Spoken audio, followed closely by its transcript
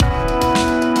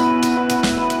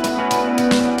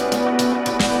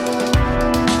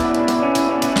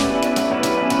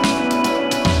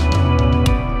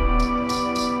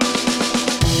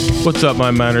What's up, my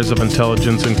miners of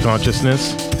intelligence and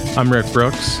consciousness? I'm Rick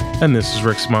Brooks, and this is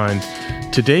Rick's Mind.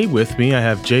 Today with me, I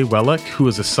have Jay Wellick, who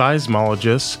is a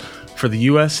seismologist for the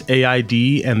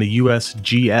USAID and the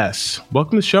USGS.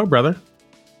 Welcome to the show, brother.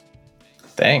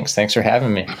 Thanks for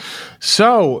having me.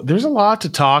 So there's a lot to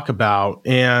talk about,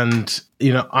 and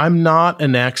I'm not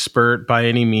an expert by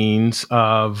any means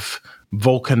of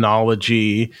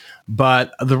volcanology,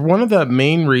 but one of the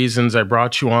main reasons I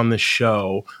brought you on the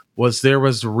show was there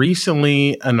was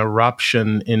recently an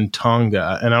eruption in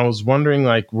Tonga, and I was wondering,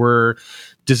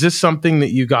 is this something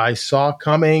that you guys saw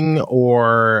coming,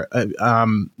 or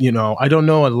I don't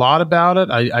know a lot about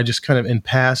it. I just kind of in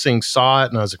passing saw it,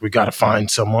 and I was like, we got to find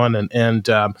someone, and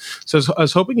so I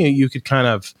was hoping you could kind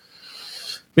of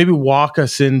maybe walk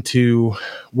us into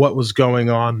what was going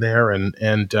on there, and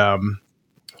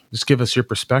just give us your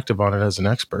perspective on it as an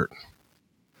expert.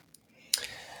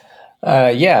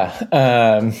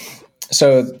 So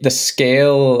the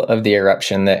scale of the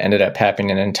eruption that ended up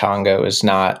happening in Tonga was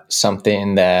not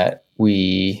something that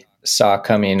we saw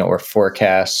coming or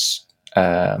forecast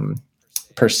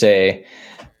per se.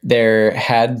 There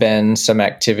had been some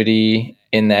activity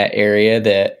in that area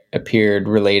that appeared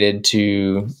related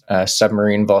to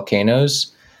submarine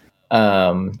volcanoes.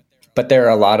 But there are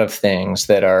a lot of things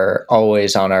that are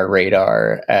always on our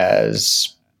radar as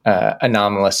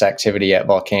anomalous activity at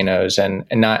volcanoes, and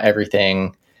not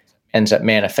everything ends up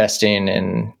manifesting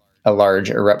in a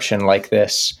large eruption like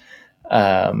this.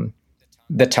 The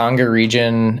Tonga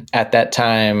region at that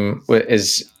time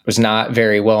was not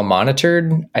very well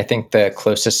monitored. I think the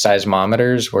closest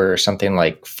seismometers were something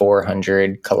like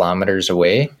 400 kilometers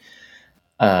away.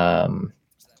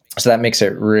 So that makes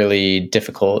it really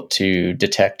difficult to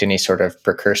detect any sort of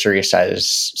precursory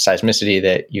seismicity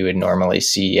that you would normally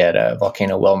see at a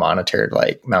volcano well monitored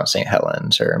like Mount St.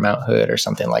 Helens or Mount Hood or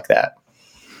something like that.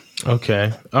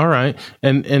 Okay. All right.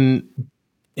 And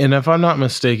if I'm not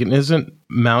mistaken, isn't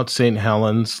Mount St.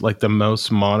 Helens like the most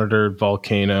monitored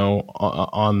volcano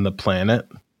on the planet?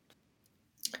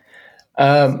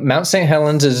 Mount St.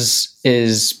 Helens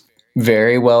is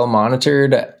very well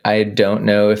monitored. I don't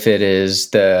know if it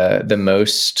is the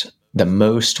most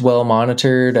well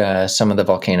monitored. Some of the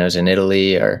volcanoes in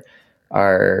Italy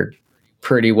are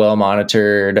pretty well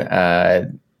monitored.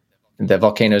 The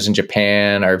volcanoes in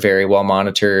Japan are very well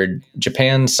monitored.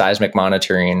 Japan's seismic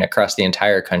monitoring across the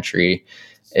entire country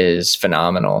is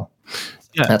phenomenal.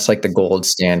 Yeah. That's like the gold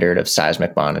standard of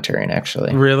seismic monitoring,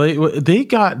 actually. Really? They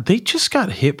just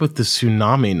got hit with the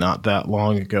tsunami not that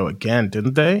long ago again,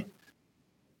 didn't they?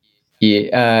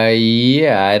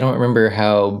 Yeah. I don't remember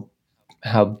how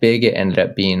big it ended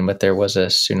up being, but there was a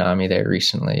tsunami there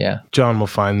recently. Yeah. John will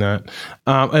find that.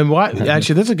 And why,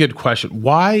 actually, that's a good question.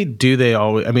 Why do they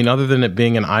always, other than it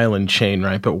being an island chain,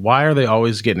 right? But why are they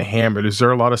always getting hammered? Is there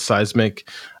a lot of seismic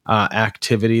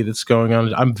activity that's going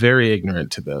on? I'm very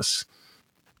ignorant to this.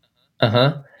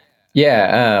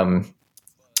 Yeah.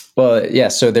 Well, yeah.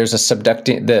 So there's a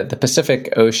subducting, the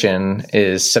Pacific Ocean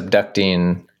is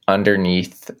subducting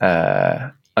underneath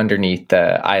the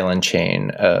island chain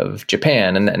of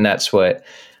Japan. And that's what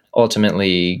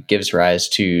ultimately gives rise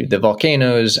to the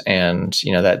volcanoes and,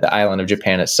 that the island of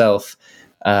Japan itself.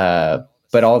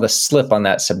 But all the slip on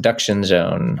that subduction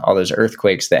zone, all those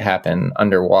earthquakes that happen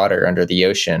underwater, under the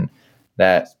ocean,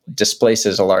 that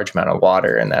displaces a large amount of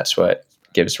water. And that's what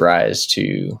gives rise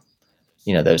to,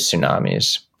 those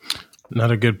tsunamis.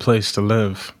 Not a good place to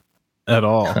live at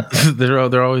all.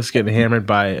 They're always getting hammered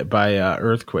by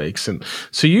earthquakes, and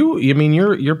so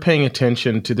you're paying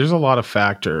attention to. There's a lot of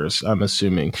factors. I'm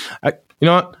assuming. You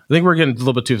know what? I think we're getting a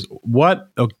little bit too. What?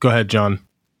 Oh, go ahead, John.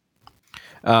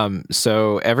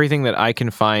 So everything that I can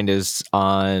find is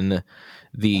on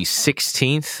the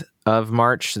 16th of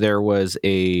March. There was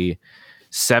a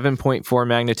 7.4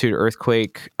 magnitude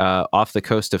earthquake off the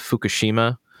coast of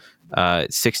Fukushima,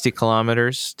 60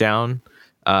 kilometers down.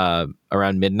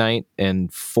 Around midnight,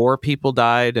 and 4 people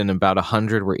died and about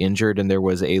 100 were injured, and there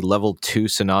was a level 2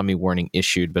 tsunami warning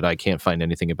issued, but I can't find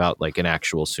anything about like an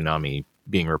actual tsunami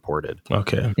being reported.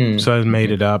 Okay. So I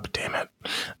made it up. Damn it.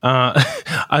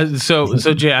 So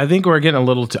Jay, I think we're getting a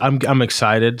little I'm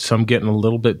excited, so I'm getting a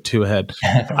little bit too ahead.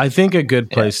 I think a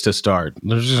good place to start.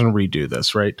 Let's just redo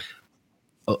this, right?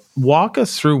 Walk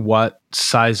us through what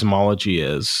seismology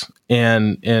is.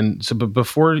 And so, but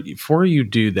before you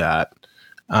do that,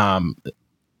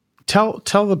 tell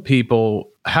the people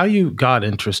how you got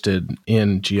interested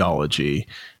in geology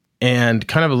and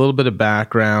kind of a little bit of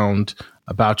background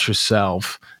about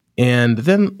yourself, and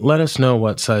then let us know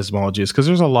what seismology is, because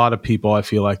there's a lot of people I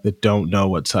feel like that don't know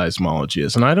what seismology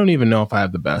is, and I don't even know if I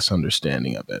have the best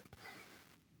understanding of it.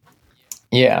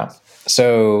 Yeah.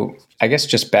 So I guess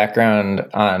just background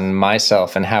on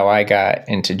myself and how I got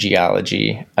into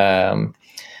geology.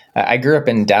 I grew up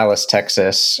in Dallas,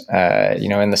 Texas,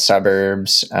 in the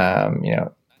suburbs,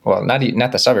 well,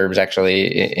 not the suburbs,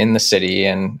 actually, in the city,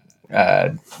 and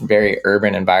very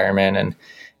urban environment. And,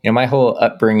 my whole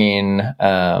upbringing,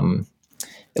 at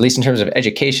least in terms of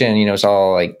education, was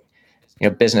all like,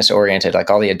 business oriented.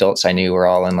 Like all the adults I knew were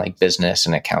all in like business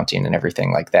and accounting and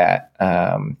everything like that.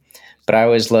 But I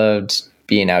always loved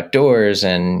being outdoors,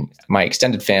 and my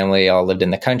extended family all lived in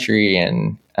the country,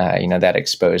 and that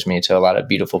exposed me to a lot of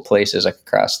beautiful places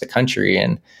across the country.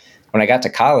 And when I got to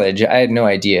college, I had no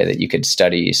idea that you could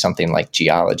study something like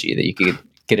geology, that you could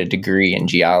get a degree in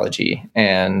geology.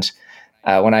 And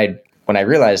when I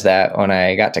realized that, when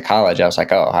I got to college, I was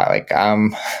like, oh,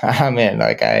 I'm in.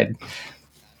 Like I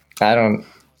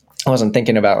wasn't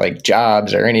thinking about like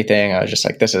jobs or anything. I was just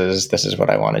like, this is what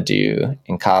I want to do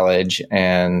in college.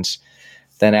 And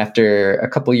then after a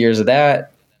couple years of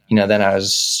that, then I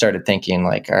started thinking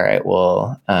like, all right,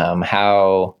 well,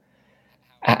 how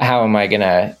am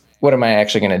I what am I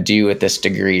actually going to do with this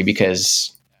degree?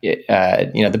 Because,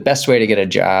 the best way to get a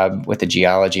job with a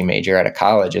geology major out of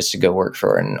college is to go work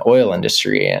for an oil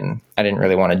industry. And I didn't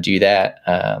really want to do that.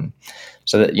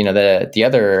 So that, the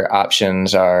other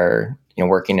options are,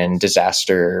 working in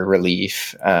disaster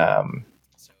relief.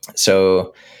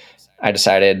 So I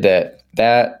decided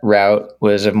that route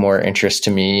was of more interest to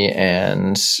me.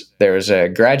 And there was a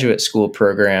graduate school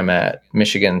program at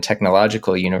Michigan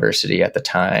Technological University at the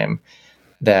time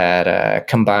that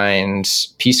combined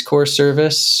Peace Corps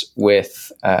service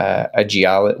with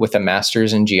with a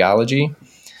master's in geology.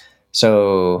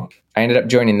 So I ended up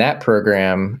joining that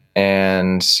program,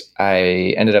 and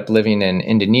I ended up living in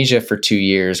Indonesia for 2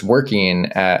 years,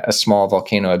 working at a small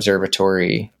volcano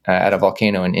observatory at a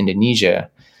volcano in Indonesia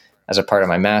as a part of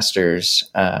my master's,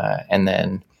 and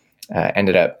then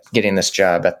ended up getting this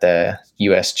job at the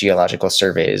U.S. Geological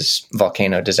Survey's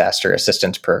Volcano Disaster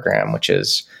Assistance Program, which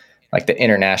is like the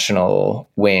international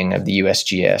wing of the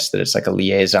USGS, that it's like a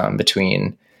liaison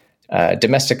between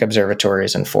domestic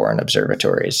observatories and foreign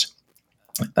observatories.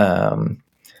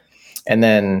 And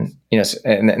then,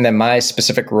 and then my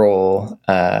specific role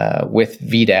with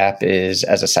VDAP is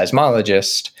as a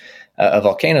seismologist, a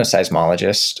volcano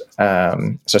seismologist.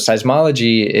 So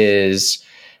seismology is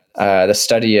the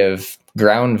study of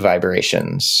ground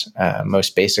vibrations,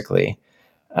 most basically.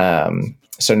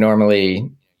 So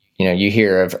normally, you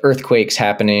hear of earthquakes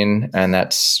happening, and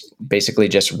that's basically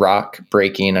just rock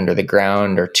breaking under the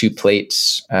ground, or two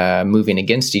plates moving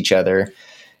against each other.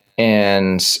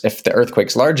 And if the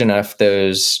earthquake's large enough,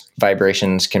 those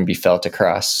vibrations can be felt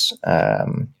across,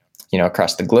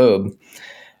 across the globe.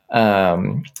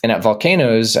 And at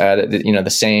volcanoes, the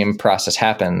same process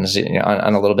happens,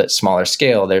 on a little bit smaller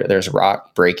scale. There's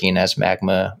rock breaking as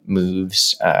magma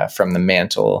moves from the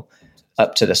mantle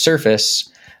up to the surface.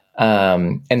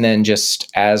 And then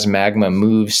just as magma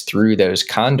moves through those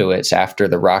conduits after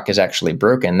the rock is actually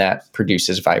broken, that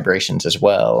produces vibrations as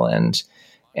well.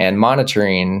 And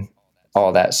monitoring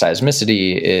all that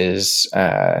seismicity is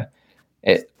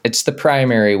it's the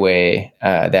primary way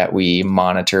that we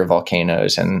monitor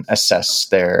volcanoes and assess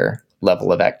their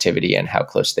level of activity and how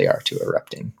close they are to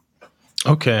erupting.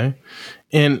 Okay.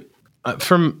 And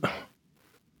from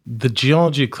the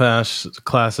geology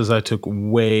classes I took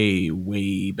way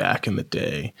back in the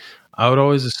day, I would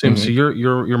always assume, so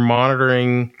you're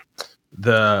monitoring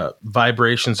the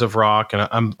vibrations of rock, and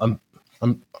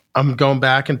I'm going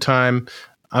back in time.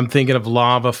 I'm thinking of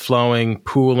lava flowing,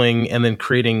 pooling, and then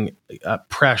creating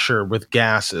pressure with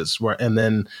gases. And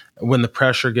then when the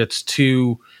pressure gets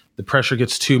too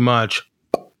much,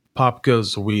 pop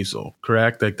goes the weasel.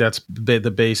 Correct? Like that's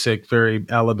the basic, very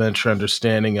elementary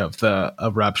understanding of the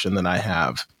eruption that I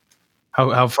have.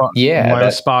 How far? Yeah, am I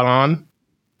spot on?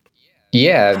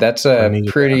 Yeah, that's a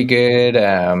pretty good.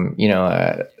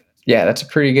 That's a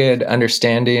pretty good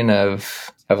understanding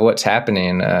of what's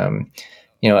happening.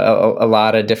 A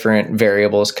lot of different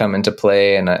variables come into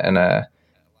play, and a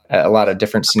lot of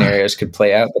different scenarios could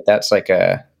play out. But that's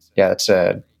that's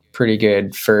a pretty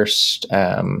good first,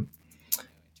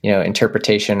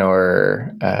 interpretation,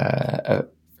 or a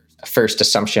first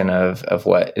assumption of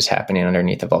what is happening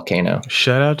underneath a volcano.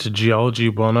 Shout out to Geology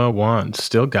 101.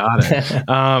 Still got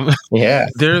it. Yeah.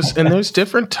 There's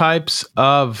different types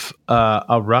of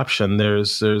eruption.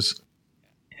 There's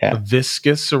a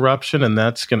viscous eruption, and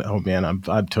that's gonna. Oh man,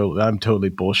 I'm totally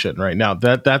bullshitting right now.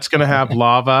 That's gonna have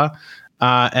lava,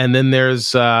 and then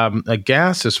there's a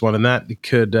gaseous one, and that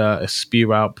could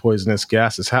spew out poisonous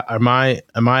gases. Am I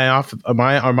off? Am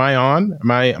I on?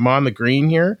 Am I on the green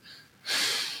here?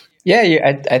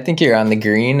 Yeah, I think you're on the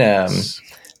green.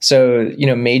 So,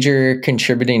 major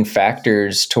contributing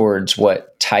factors towards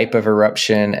what type of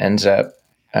eruption ends up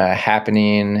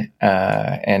happening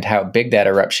and how big that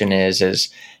eruption is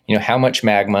how much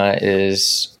magma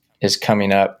is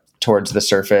coming up towards the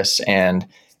surface, and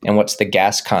what's the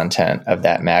gas content of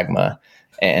that magma,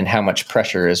 and how much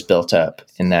pressure is built up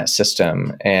in that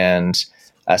system. And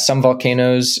some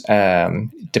volcanoes,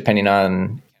 depending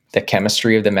on the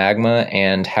chemistry of the magma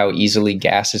and how easily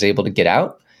gas is able to get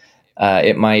out,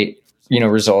 it might,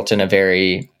 result in a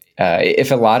very,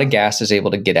 if a lot of gas is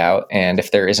able to get out, and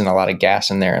if there isn't a lot of gas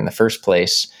in there in the first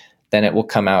place, then it will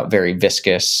come out very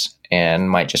viscous and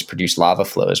might just produce lava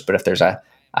flows. But if there's a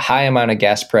high amount of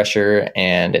gas pressure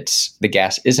and the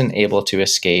gas isn't able to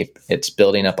escape, it's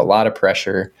building up a lot of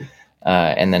pressure,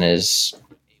 and then is,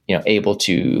 able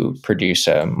to produce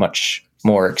a much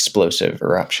more explosive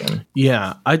eruption.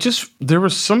 Yeah, there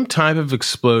was some type of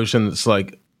explosion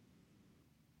that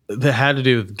had to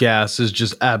do with gas is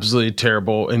just absolutely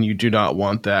terrible, and you do not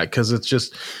want that, because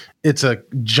it's a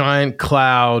giant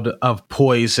cloud of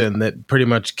poison that pretty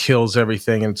much kills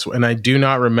everything. And I do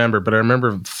not remember, but I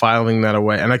remember filing that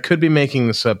away. And I could be making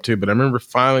this up too, but I remember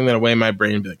filing that away in my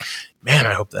brain and be like, man,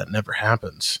 I hope that never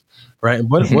happens. Right?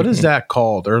 What is that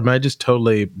called? Or am I just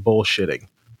totally bullshitting?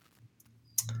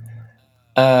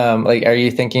 Are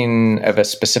you thinking of a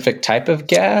specific type of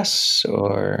gas,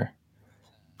 or?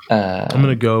 I'm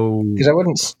gonna go because I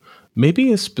wouldn't.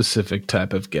 Maybe a specific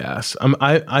type of gas.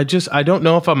 I don't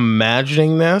know if I'm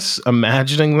imagining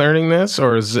learning this,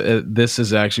 or this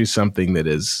is actually something that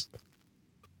is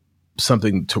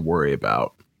something to worry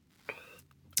about.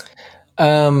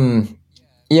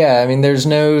 Yeah, I mean, there's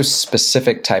no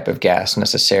specific type of gas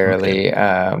necessarily,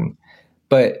 okay.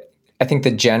 But I think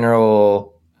the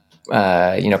general,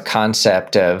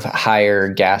 concept of higher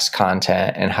gas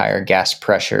content and higher gas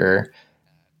pressure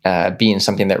being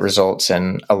something that results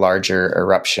in a larger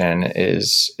eruption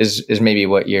is maybe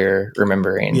what you're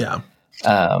remembering. Yeah.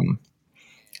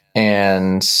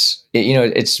 And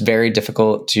it's very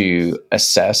difficult to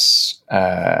assess,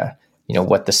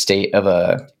 what the state of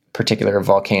a particular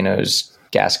volcano's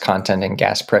gas content and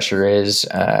gas pressure is,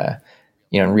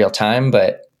 in real time.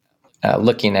 But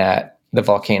looking at the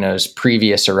volcano's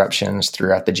previous eruptions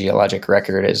throughout the geologic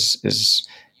record is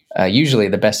usually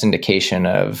the best indication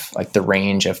of the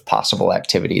range of possible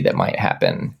activity that might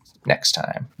happen next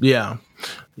time. Yeah.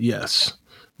 Yes.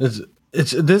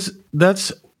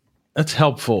 That's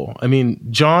helpful. I mean,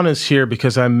 John is here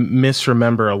because I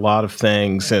misremember a lot of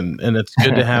things, and it's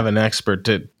good to have an expert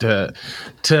to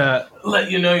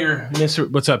let you know you're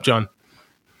What's up, John?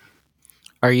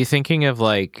 Are you thinking of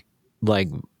like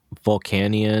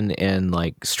Vulcanian and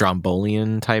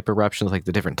Strombolian type eruptions, like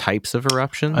the different types of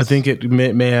eruptions? I think it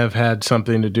may have had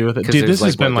something to do with it. Dude, this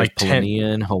has been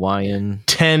Hawaiian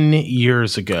 10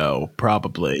 years ago,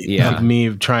 probably. Yeah.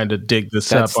 Me trying to dig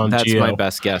this up on That's Geo. my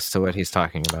best guess to what he's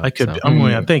talking about. I could.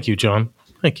 So. Thank you, John.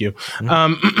 Thank you.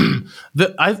 Mm-hmm.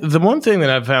 The one thing that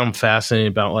I've found fascinating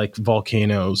about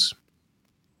volcanoes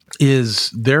is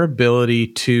their ability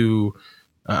to.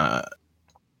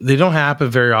 They don't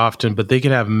happen very often, but they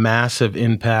can have massive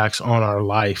impacts on our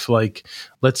life.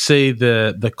 Let's say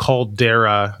the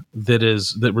caldera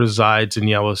that resides in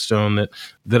Yellowstone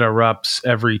that erupts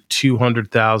every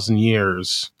 200,000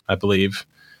 years, I believe,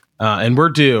 and we're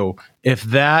due. If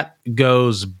that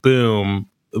goes boom,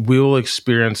 we will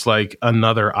experience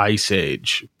another ice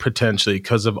age potentially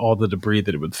because of all the debris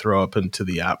that it would throw up into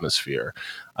the atmosphere.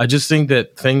 I just think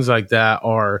that things like that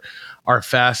are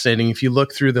fascinating. If you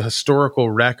look through the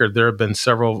historical record, there have been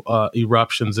several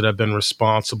eruptions that have been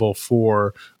responsible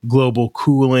for global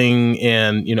cooling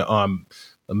and a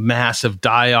massive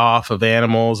die-off of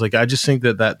animals. I just think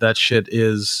that shit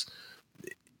is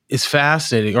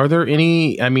fascinating. Are there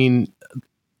any? I mean.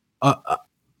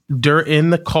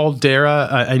 In the caldera,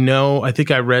 I think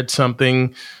I read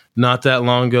something not that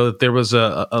long ago that there was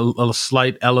a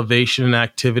slight elevation in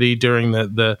activity during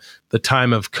the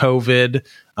time of COVID.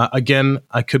 Again,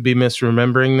 I could be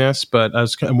misremembering this, but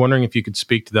I'm wondering if you could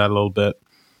speak to that a little bit.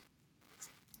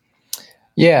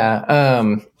 Yeah.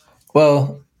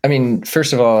 Well, I mean,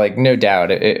 first of all, no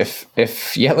doubt,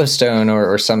 if Yellowstone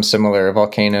or some similar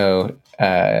volcano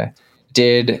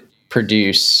did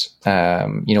produce,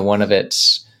 one of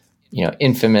its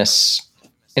infamous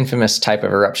type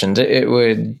of eruptions, it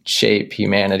would shape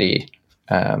humanity,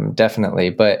 definitely.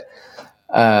 But,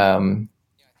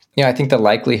 I think the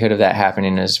likelihood of that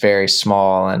happening is very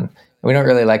small, and we don't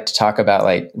really like to talk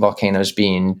about volcanoes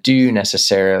being due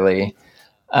necessarily.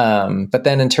 But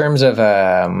then in terms of,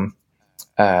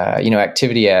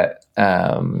 activity at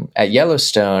at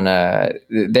Yellowstone,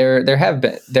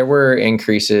 there were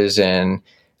increases in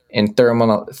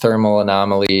thermal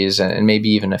anomalies and maybe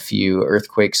even a few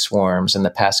earthquake swarms in the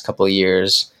past couple of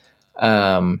years.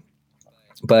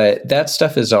 But that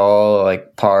stuff is all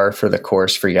like par for the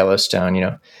course for Yellowstone. You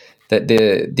know, that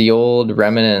the old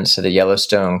remnants of the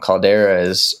Yellowstone caldera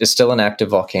is still an active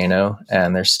volcano,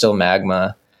 and there's still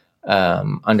magma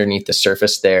underneath the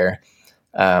surface there.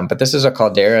 But this is a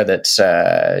caldera that's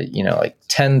like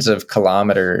tens of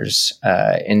kilometers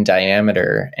in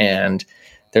diameter, and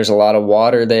there's a lot of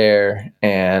water there,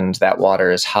 and that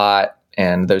water is hot,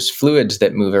 and those fluids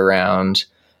that move around,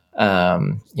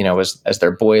 as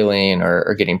they're boiling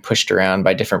or getting pushed around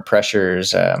by different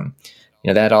pressures,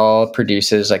 that all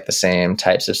produces like the same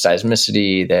types of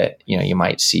seismicity that, you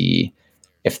might see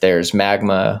if there's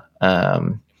magma.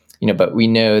 But we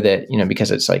know that,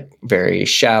 because it's like very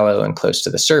shallow and close to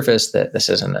the surface, that this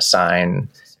isn't a sign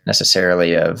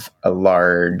necessarily of a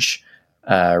large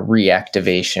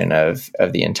reactivation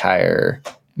of the entire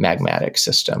magmatic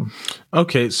system.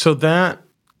 Okay, so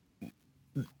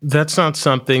that's not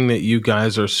something that you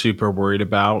guys are super worried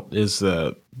about, is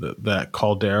that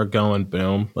caldera going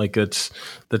boom? Like that's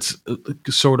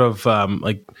sort of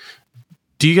like,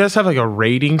 do you guys have like a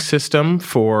rating system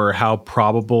for how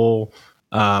probable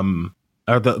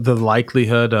or the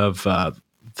likelihood of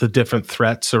the different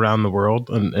threats around the world,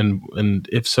 and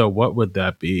if so, what would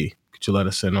that be? Could you let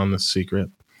us in on this secret?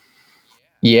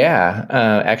 Yeah,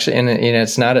 actually, and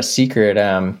it's not a secret.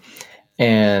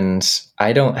 And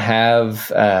I don't have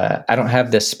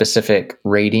the specific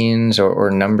ratings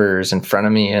or numbers in front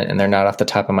of me, and they're not off the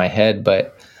top of my head.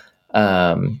 But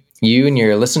you and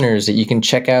your listeners, you can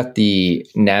check out the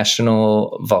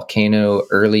National Volcano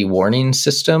Early Warning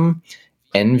System,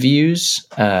 NVEWS.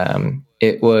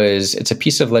 It's a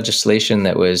piece of legislation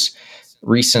that was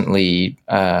recently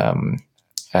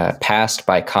passed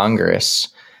by Congress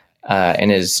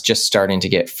and is just starting to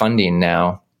get funding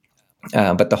now.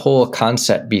 But the whole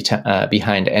concept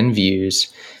behind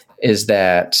NVEWS is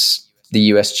that the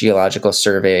U.S. Geological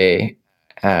Survey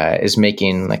is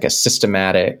making like a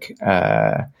systematic,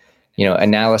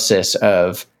 analysis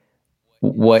of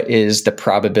what is the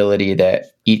probability that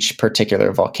each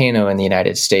particular volcano in the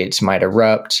United States might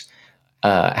erupt,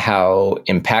 how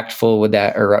impactful would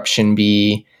that eruption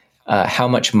be, how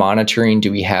much monitoring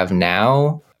do we have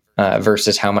now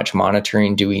versus how much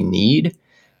monitoring do we need.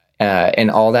 And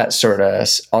all that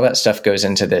stuff goes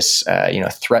into this,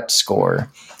 threat score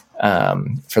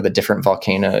for the different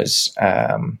volcanoes.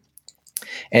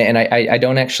 And I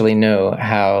don't actually know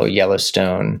how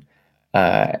Yellowstone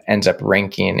ends up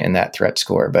ranking in that threat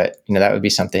score, but that would be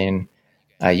something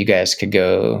you guys could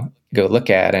go look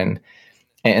at. And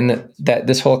that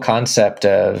this whole concept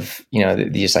of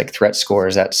these like threat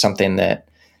scores, that's something that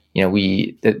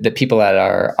the people at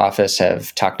our office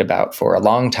have talked about for a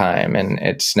long time, and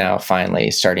it's now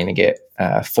finally starting to get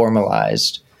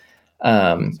formalized.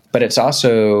 But it's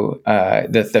also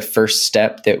the first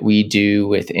step that we do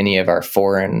with any of our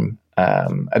foreign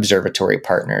observatory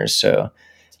partners. So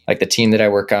like the team that I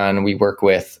work on, we work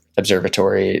with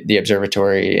the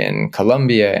observatory in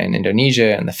Colombia and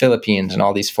Indonesia and the Philippines and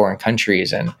all these foreign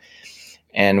countries.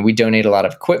 And we donate a lot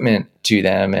of equipment to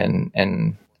them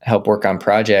and help work on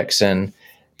projects. And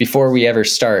before we ever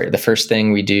start, the first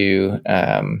thing we do,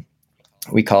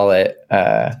 we call it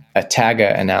a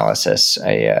TAGA analysis,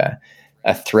 a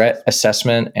threat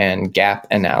assessment and gap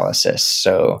analysis.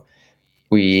 So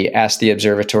we ask the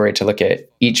observatory to look at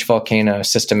each volcano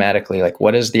systematically, like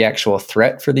what is the actual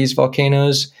threat for these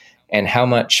volcanoes and how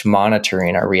much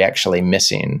monitoring are we actually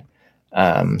missing,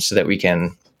 so that we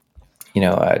can,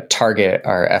 target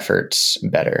our efforts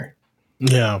better.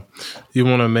 Yeah. You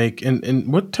want to make,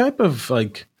 and what are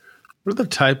the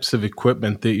types of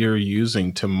equipment that you're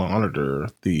using to monitor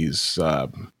these,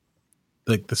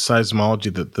 like the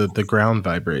seismology, the ground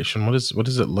vibration? What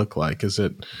does it look like? Is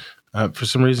it, for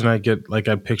some reason I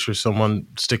picture someone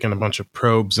sticking a bunch of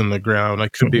probes in the ground. I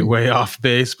could be way off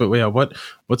base, but yeah,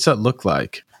 what's that look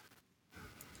like?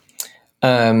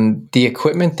 The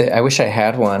equipment that I wish I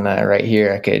had one right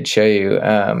here, I could show you.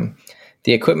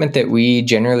 The equipment that we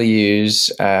generally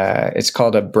use, it's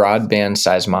called a broadband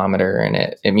seismometer, and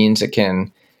it means it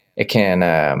can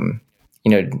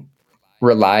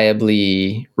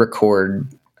reliably record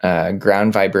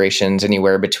ground vibrations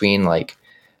anywhere between like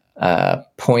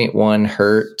 0.1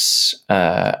 hertz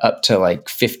up to like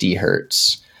 50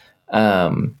 hertz.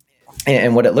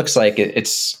 And what it looks like,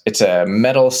 it's a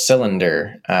metal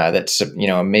cylinder that's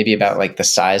maybe about like the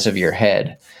size of your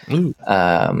head.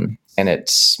 And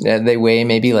they weigh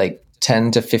maybe like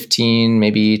 10 to 15,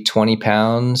 maybe 20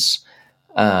 pounds.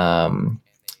 And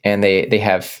they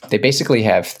basically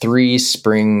have 3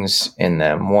 springs in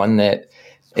them. One that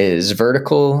is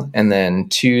vertical, and then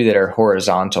 2 that are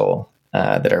horizontal,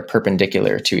 that are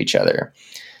perpendicular to each other.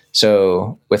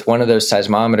 So with one of those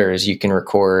seismometers, you can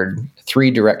record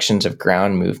 3 directions of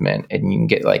ground movement, and you can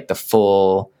get like the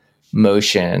full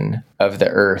motion of the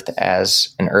Earth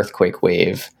as an earthquake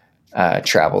wave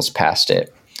travels past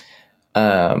it.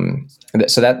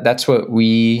 So that's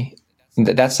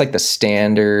like the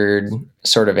standard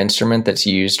sort of instrument that's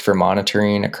used for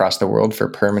monitoring across the world for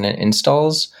permanent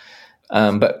installs.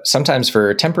 But sometimes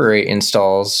for temporary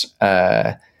installs,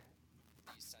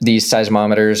 these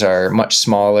seismometers are much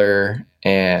smaller,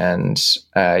 and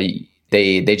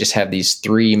they just have these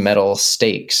 3 metal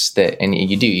stakes and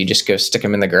you just go stick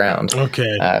them in the ground,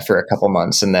 for a couple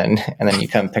months, and then you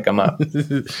come pick them up.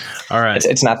 All right.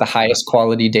 It's not the highest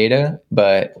quality data,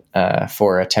 but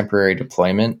for a temporary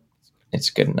deployment, it's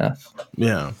good enough.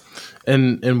 Yeah.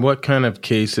 And in what kind of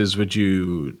cases would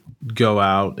you go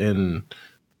out and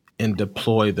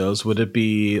deploy those? Would it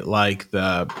be like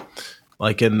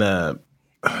in the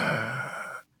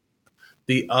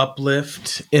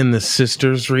uplift in the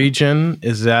Sisters region?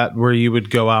 Is that where you would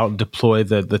go out and deploy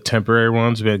the temporary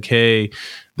ones? Be like, hey,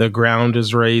 the ground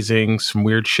is raising, some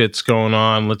weird shit's going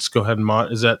on. Let's go ahead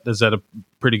and is that a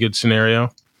pretty good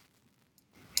scenario?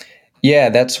 Yeah,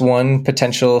 that's one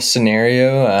potential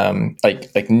scenario.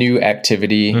 Like new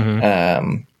activity.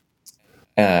 Mm-hmm.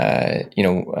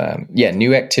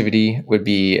 New activity would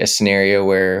be a scenario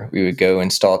where we would go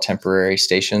install temporary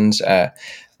stations.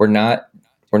 We're not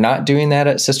doing that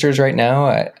at Sisters right now.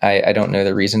 I don't know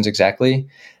the reasons exactly.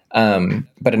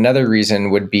 But another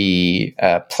reason would be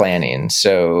planning.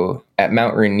 So at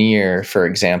Mount Rainier, for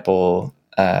example,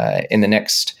 in the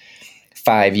next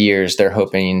 5 years, they're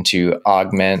hoping to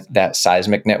augment that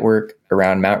seismic network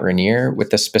around Mount Rainier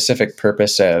with the specific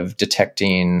purpose of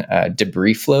detecting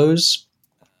debris flows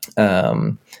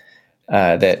that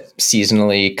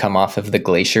seasonally come off of the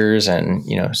glaciers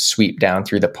and sweep down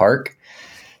through the park.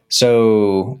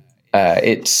 So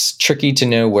it's tricky to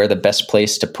know where the best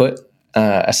place to put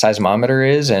a seismometer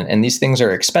is, and these things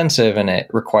are expensive, and it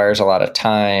requires a lot of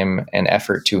time and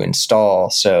effort to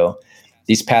install. So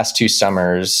these past 2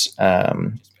 summers,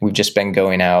 we've just been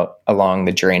going out along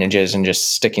the drainages and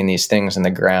just sticking these things in the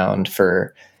ground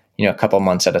for a couple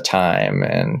months at a time,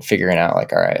 and figuring out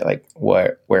like, all right, like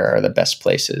where are the best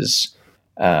places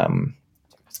to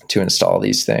install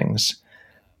these things.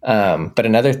 But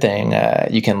another thing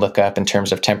you can look up in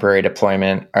terms of temporary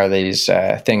deployment are these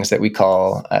things that we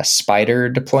call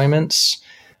spider deployments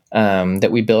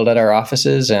that we build at our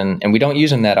offices, and we don't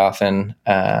use them that often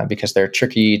because they're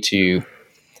tricky to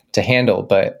handle.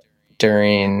 But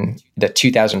during the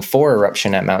 2004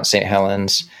 eruption at Mount St.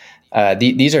 Helens,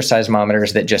 these are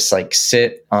seismometers that just like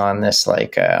sit on this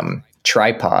like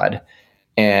tripod,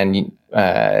 and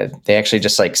they actually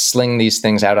just like sling these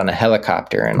things out on a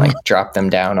helicopter and like drop them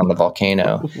down on the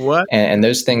volcano. What? And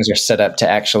those things are set up to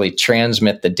actually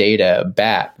transmit the data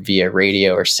back via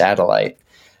radio or satellite.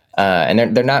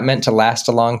 And they're not meant to last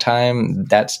a long time.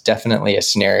 That's definitely a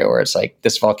scenario where it's like,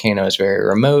 this volcano is very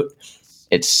remote,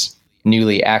 it's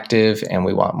newly active, and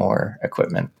we want more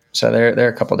equipment. So there are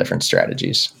a couple different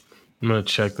strategies. I'm going to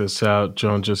check this out.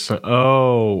 John just said,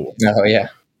 Oh, yeah.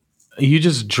 You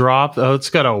just drop, it's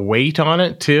got a weight on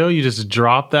it too. You just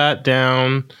drop that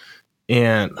down,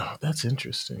 and that's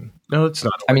interesting. No, it's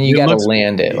not. I mean, you got to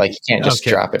land it. Like, you can't just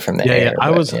drop it from the air.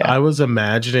 Yeah. I was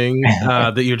imagining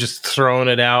that you're just throwing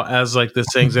it out as like this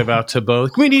thing's about to blow.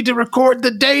 We need to record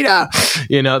the data.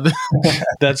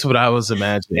 That's what I was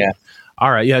imagining. Yeah.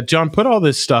 All right. Yeah. John, put all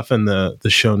this stuff in the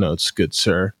show notes. Good,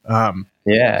 sir.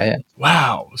 Yeah.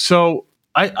 Wow. So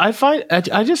I find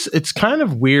it's kind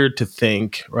of weird to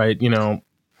think, right?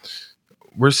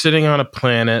 We're sitting on a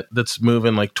planet that's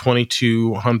moving like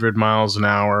 2,200 miles an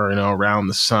hour, around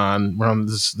the sun. We're on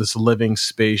this living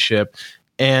spaceship,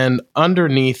 and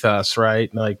underneath us,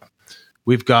 right, like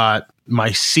we've got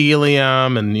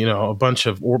mycelium and a bunch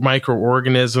of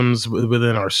microorganisms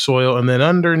within our soil, and then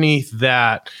underneath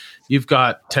that, you've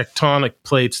got tectonic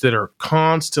plates that are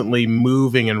constantly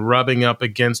moving and rubbing up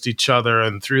against each other.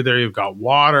 And through there, you've got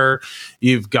water,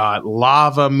 you've got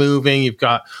lava moving, you've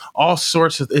got all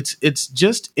sorts of... It's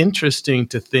just interesting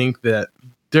to think that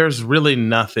there's really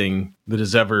nothing that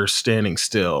is ever standing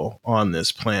still on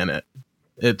this planet.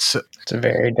 It's a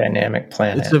very dynamic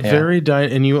planet. It's a very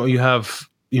and you have,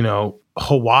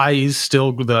 Hawaii's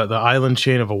still, the island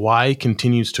chain of Hawaii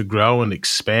continues to grow and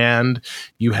expand.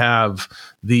 You have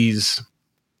these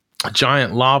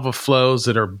giant lava flows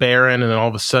that are barren, and then all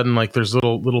of a sudden, like, there's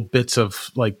little bits of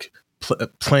like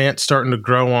plants starting to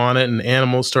grow on it and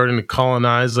animals starting to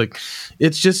colonize. Like,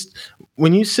 it's just,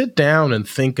 when you sit down and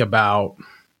think about,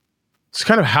 it's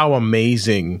kind of how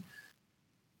amazing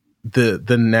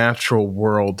the natural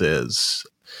world is.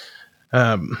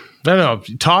 I don't know,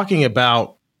 talking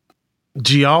about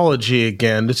geology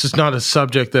again, this is not a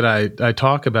subject that I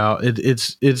talk about.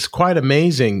 It's quite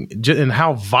amazing and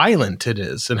how violent it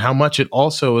is, and how much it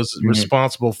also is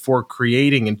responsible for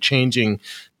creating and changing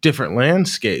different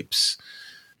landscapes.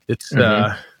 It's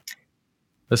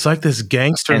it's like this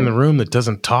gangster in the room that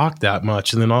doesn't talk that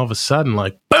much, and then all of a sudden,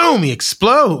 like, boom, he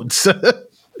explodes.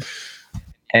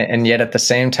 and yet at the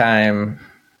same time,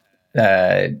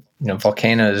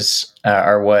 volcanoes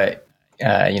are what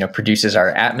produces our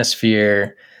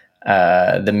atmosphere.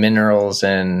 The minerals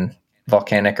in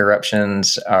volcanic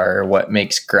eruptions are what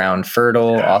makes ground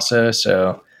fertile also.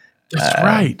 So that's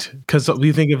right. Because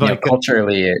we think of like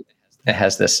culturally, it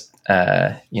has this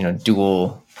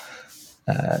dual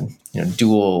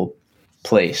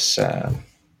place.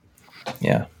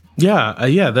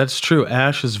 Yeah, that's true.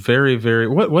 Ash is very, very.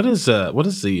 What is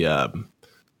the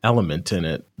element in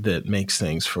it that makes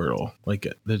things fertile? Like,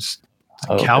 there's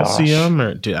calcium,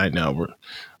 or I know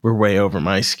we're way over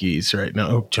my skis right now.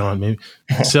 Oh, John, maybe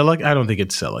silica. I don't think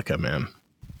it's silica, man.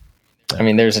 I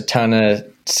mean, there's a ton of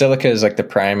silica is like the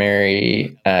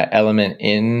primary element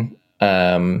in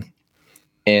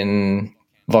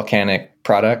volcanic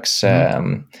products.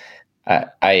 I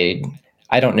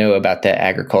don't know about the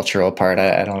agricultural part.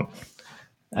 I don't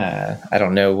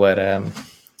know what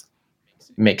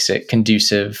makes it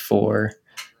conducive for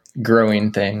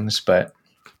growing things, but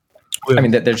I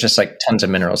mean, there's just like tons of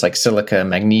minerals like silica,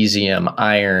 magnesium,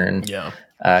 iron,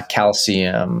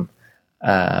 calcium,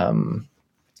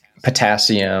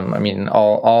 potassium. I mean,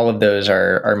 all of those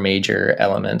are major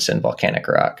elements in volcanic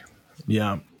rock.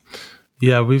 Yeah.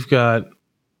 We've got,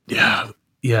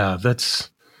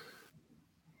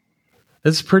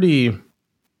 it's pretty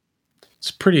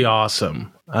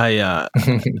awesome.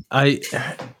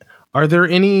 Are there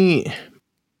any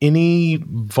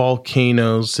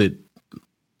volcanoes that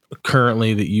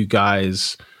currently that you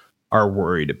guys are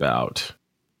worried about?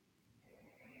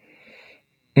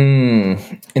 In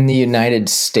the United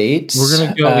States, we're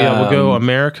gonna go. We'll go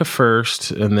America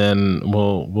first, and then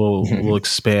we'll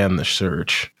expand the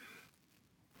search.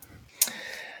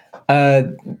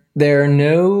 There are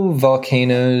no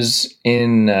volcanoes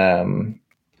in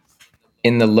the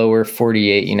lower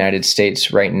 48 United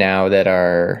States right now that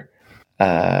are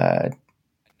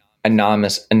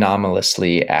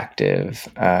anomalously active.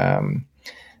 One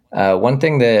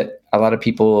thing that a lot of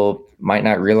people might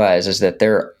not realize is that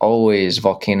there are always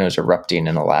volcanoes erupting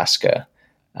in Alaska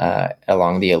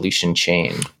along the Aleutian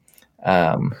chain.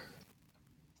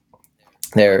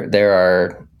 There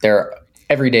are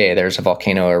every day there's a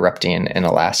volcano erupting in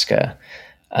Alaska.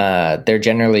 There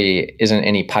generally isn't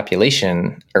any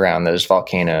population around those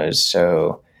volcanoes,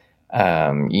 so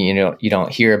you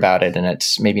don't hear about it, and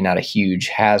it's maybe not a huge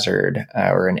hazard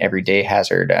or an everyday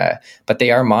hazard. But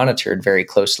they are monitored very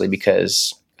closely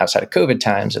because outside of COVID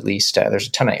times, at least, there's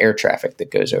a ton of air traffic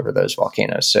that goes over those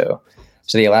volcanoes. So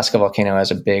the Alaska volcano has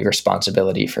a big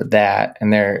responsibility for that,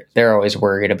 and they're always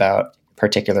worried about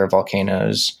particular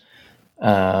volcanoes.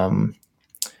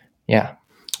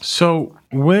 So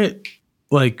what,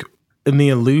 like in the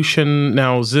Aleutian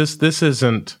now, this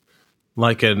isn't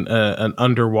like an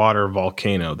underwater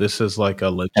volcano. This is like a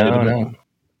legitimate. Oh, no.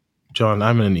 John,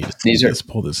 I'm gonna need to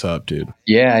pull this up, dude.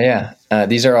 Yeah.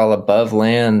 These are all above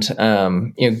land.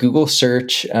 Google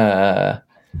search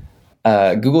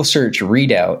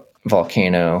Redoubt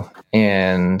volcano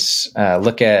and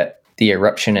look at the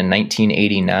eruption in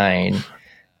 1989.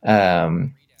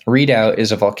 Redoubt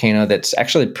is a volcano that's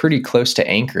actually pretty close to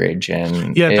Anchorage,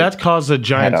 and that caused a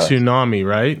giant tsunami,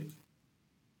 right?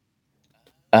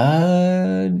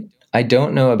 I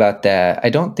don't know about that. I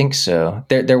don't think so.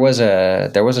 There was a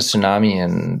tsunami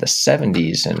in the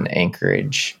 70s in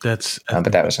Anchorage. But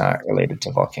that was not related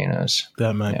to volcanoes.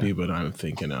 That might be what I'm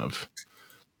thinking of.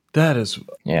 That is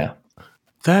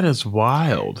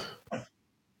wild.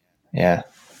 Yeah.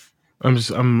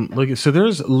 I'm looking. So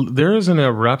there is an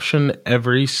eruption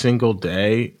every single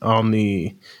day in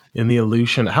the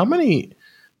Aleutian. How many?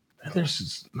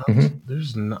 There's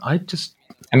not.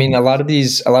 I mean, a lot of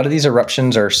these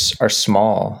eruptions are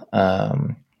small,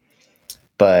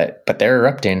 but they're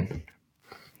erupting.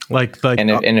 Like,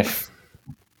 if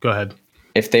go ahead.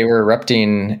 If they were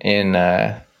erupting in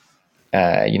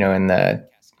in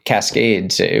the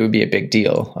Cascades, it would be a big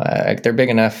deal. They're big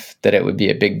enough that it would be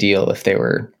a big deal if they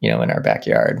were in our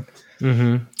backyard.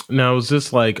 Mm-hmm. Now, is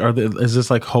this like is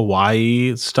this like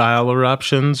Hawaii style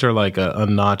eruptions or like a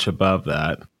notch above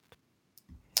that?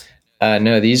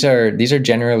 No, these are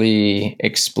generally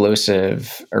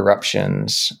explosive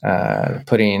eruptions,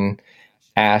 putting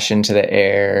ash into the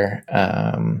air.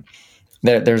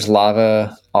 There's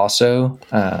lava also.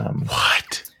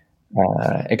 What?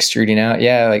 Extruding out.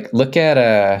 Yeah, like look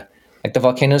at like the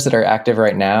volcanoes that are active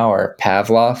right now are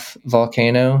Pavlov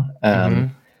volcano.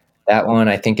 That one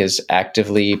I think is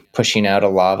actively pushing out a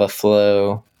lava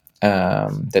flow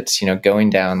that's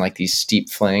going down like these steep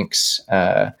flanks,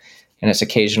 and it's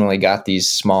occasionally got these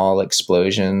small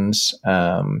explosions.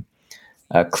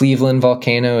 Cleveland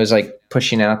volcano is like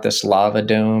pushing out this lava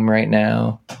dome right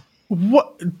now.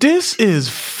 What? This is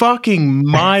fucking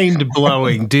mind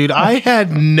blowing, dude. I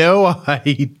had no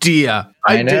idea.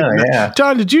 I know, yeah.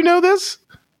 John, did you know this?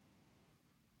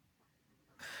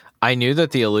 I knew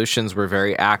that the Aleutians were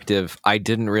very active. I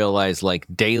didn't realize like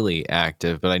daily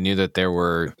active, but I knew that there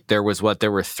were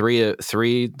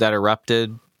three that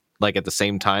erupted like at the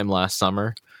same time last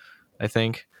summer, I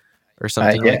think, or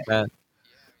something like that.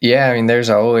 Yeah, I mean, there's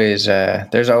always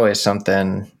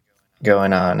something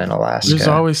going on in Alaska. There's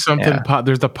always something. Yeah.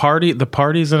 There's the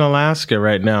party's in Alaska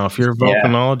right now. If you're a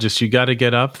volcanologist, you got to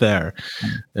get up there.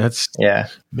 That's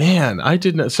man. I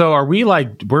didn't. So are we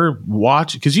like we're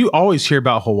watching? Because you always hear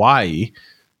about Hawaii,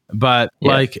 but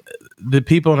like the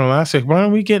people in Alaska, why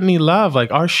don't we get any love?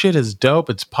 Like our shit is dope.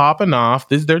 It's popping off.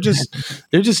 They're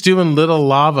just doing little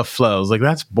lava flows. Like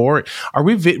that's boring. Are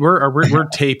we? We're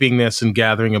taping this and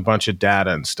gathering a bunch of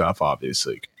data and stuff.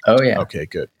 Obviously. Oh yeah. Okay.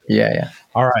 Good. Yeah.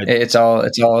 All right. It's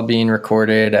all being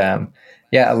recorded.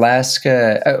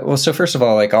 Alaska. Well, so first of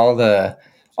all, like all the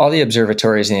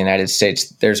observatories in the United States,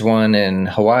 there's one in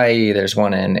Hawaii, there's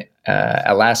one in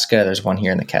Alaska, there's one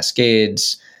here in the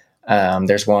Cascades,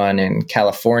 there's one in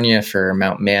California for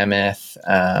Mount Mammoth,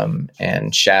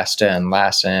 and Shasta and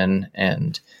Lassen,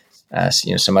 and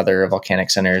some other volcanic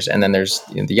centers, and then there's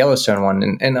the Yellowstone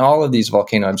one, and all of these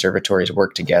volcano observatories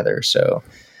work together. So.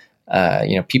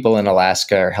 People in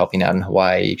Alaska are helping out in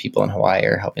Hawaii. People in Hawaii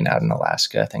are helping out in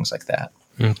Alaska. Things like that.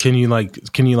 Can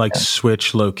you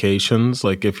switch locations?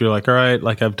 Like if you're like, all right,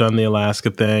 like I've done the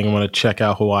Alaska thing, I want to check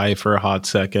out Hawaii for a hot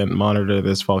second, monitor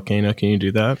this volcano. Can you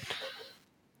do that?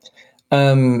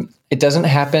 It doesn't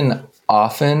happen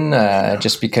often,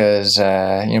 just because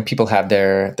people have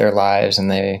their lives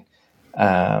and they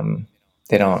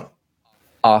don't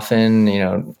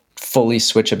often fully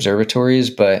switch observatories,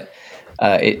 but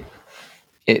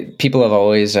people have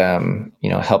always,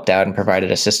 helped out and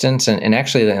provided assistance. And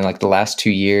actually in like the last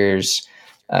 2 years,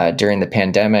 during the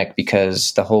pandemic,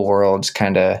 because the whole world's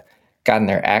kind of gotten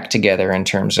their act together in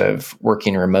terms of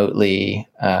working remotely,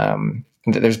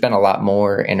 there's been a lot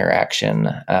more interaction.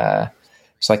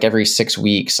 So like every 6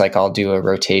 weeks, like I'll do a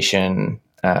rotation,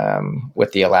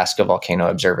 with the Alaska Volcano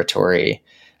Observatory,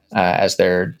 as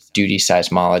their duty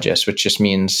seismologist, which just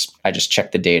means I just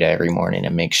check the data every morning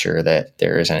and make sure that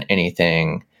there isn't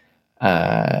anything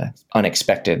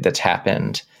unexpected that's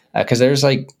happened. Because there's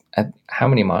like how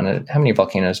many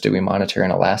volcanoes do we monitor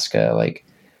in Alaska? Like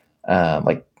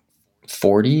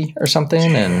 40 or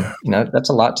something, and that's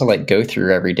a lot to like go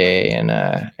through every day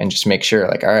and just make sure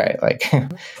like, all right, like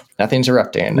nothing's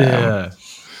erupting.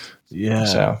 Yeah.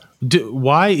 So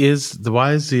is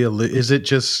it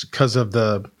just because of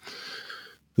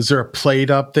is there a plate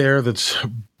up there that's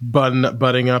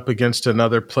butting up against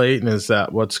another plate, and is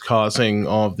that what's causing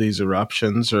all of these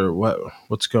eruptions, or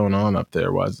what's going on up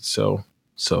there? Why is it so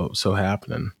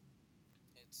happening?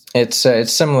 It's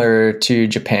similar to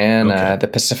Japan. Okay. The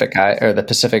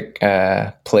Pacific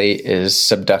plate is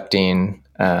subducting,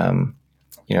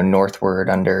 northward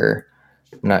under.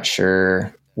 I'm not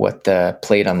sure what the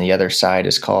plate on the other side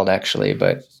is called actually,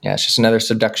 but yeah, it's just another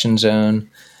subduction zone.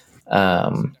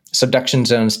 Subduction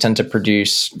zones tend to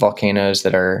produce volcanoes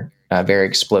that are very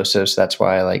explosive. So that's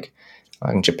why, like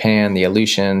in Japan, the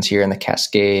Aleutians, here in the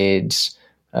Cascades,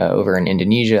 over in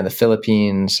Indonesia and the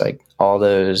Philippines, like all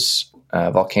those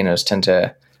volcanoes tend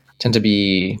to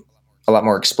be a lot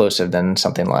more explosive than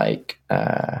something like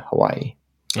Hawaii.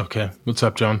 Okay, what's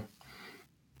up, John?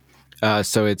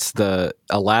 So it's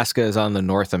Alaska is on the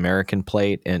North American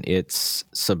plate, and it's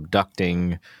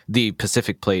subducting. The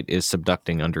Pacific plate is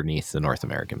subducting underneath the North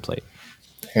American plate.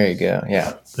 There you go.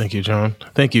 Yeah. Thank you, John.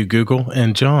 Thank you, Google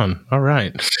and John. All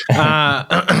right.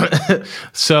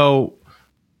 So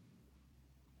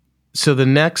the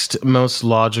next most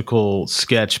logical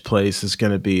sketch place is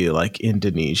going to be like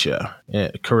Indonesia,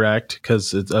 correct?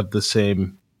 Because it's of the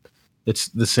same. It's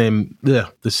the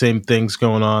same things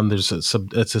going on. It's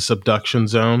a subduction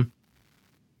zone.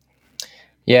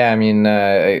 Yeah, I mean,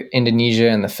 Indonesia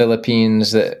and the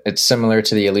Philippines, it's similar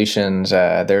to the Aleutians.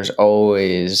 There's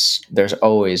always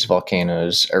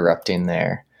volcanoes erupting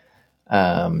there,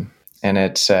 and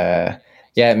it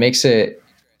makes it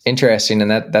interesting,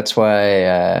 and that's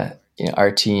why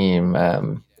our team,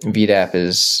 VDAP,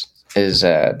 is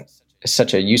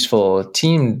such a useful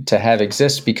team to have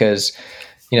exist, because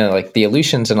like the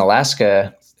Aleutians in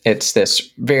Alaska, it's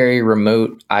this very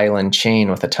remote island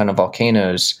chain with a ton of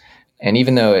volcanoes. And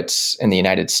even though it's in the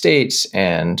United States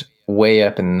and way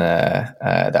up in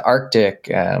the Arctic,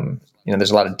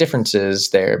 there's a lot of differences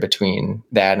there between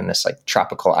that and this like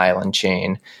tropical island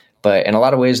chain. But in a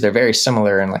lot of ways, they're very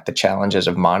similar, and like the challenges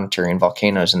of monitoring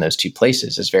volcanoes in those two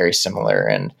places is very similar.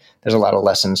 And there's a lot of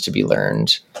lessons to be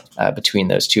learned between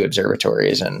those two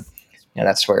observatories, and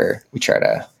that's where we try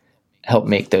to help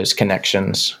make those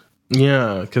connections.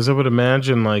 Yeah, because I would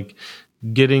imagine like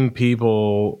getting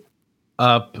people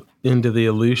up into the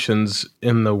Aleutians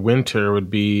in the winter would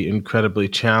be incredibly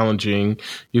challenging.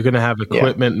 You're going to have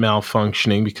equipment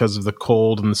malfunctioning because of the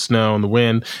cold and the snow and the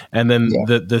wind. And then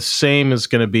the same is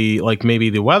going to be like, maybe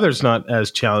the weather's not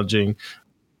as challenging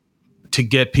to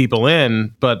get people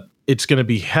in, but it's going to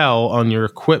be hell on your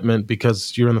equipment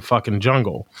because you're in the fucking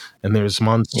jungle and there's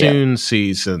monsoon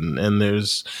season and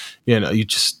there's,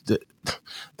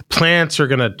 the plants are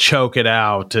going to choke it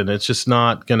out, and it's just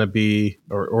not going to be,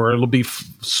 or it'll be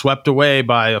swept away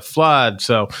by a flood.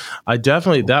 So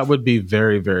that would be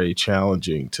very, very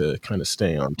challenging to kind of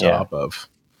stay on top of.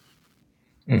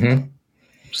 Mm-hmm.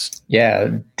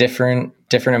 Yeah. Different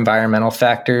environmental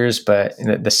factors, but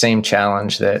the same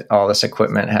challenge that all this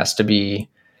equipment has to be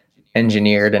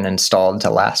engineered and installed to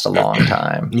last a long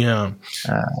time. Yeah.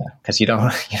 Because you don't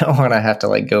want to have to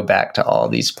like go back to all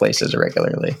these places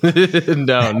regularly.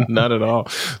 No, not at all.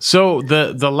 So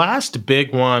the last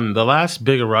big eruption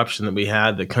that we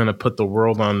had that kind of put the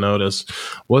world on notice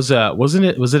was was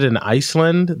it in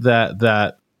Iceland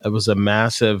that it was a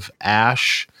massive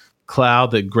ash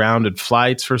cloud that grounded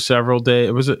flights for several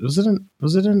days? Was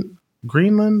it in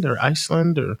Greenland or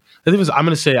Iceland, or I think it was, I'm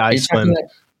going to say Iceland.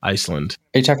 Iceland.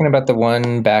 Are you talking about the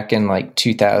one back in like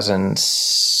 2000?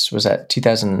 Was that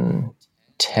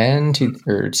 2010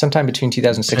 or sometime between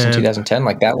 2006 and 2010?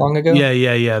 Like that long ago?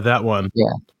 Yeah. That one.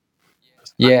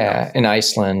 Yeah. In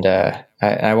Iceland.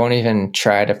 I won't even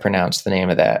try to pronounce the name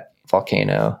of that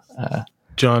volcano.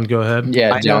 John, go ahead.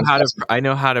 Yeah, I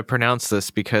know how to pronounce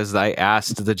this because I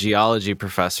asked the geology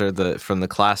professor from the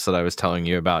class that I was telling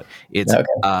you about. It's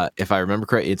if I remember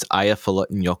correctly, it's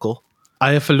Eyjafjallajökull.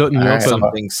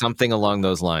 Eyjafjallajökull. Something along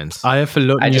those lines.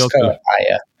 Eyjafjallajökull. I just call it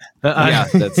Aya. Yeah,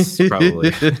 that's probably.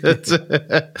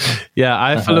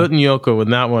 Eyjafjallajökull,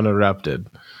 when that one erupted.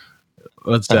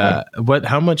 What's that?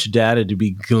 How much data did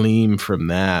we glean from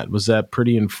that? Was that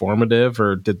pretty informative,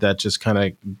 or did that just kind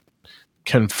of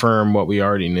confirm what we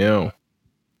already knew?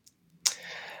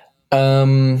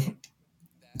 That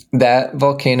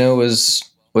volcano was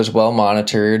well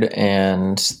monitored,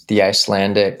 and the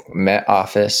Icelandic Met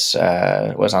Office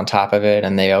was on top of it,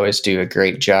 and they always do a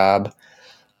great job.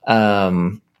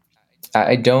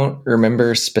 I don't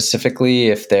remember specifically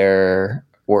if there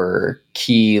were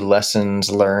key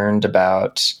lessons learned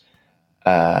about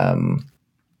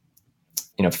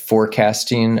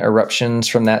forecasting eruptions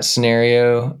from that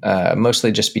scenario,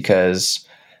 mostly just because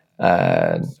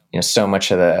so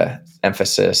much of the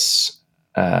emphasis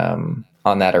on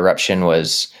that eruption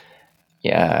was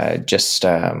just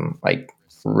like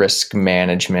risk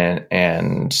management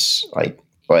and like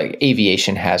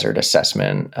aviation hazard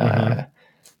assessment.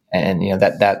 And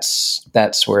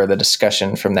that's where the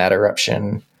discussion from that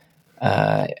eruption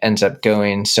ends up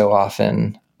going so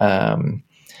often.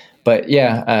 But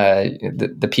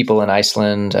the people in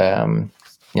Iceland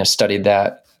studied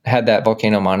that, had that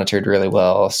volcano monitored really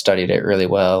well, studied it really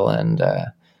well, and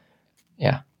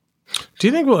Do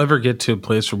you think we'll ever get to a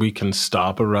place where we can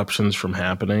stop eruptions from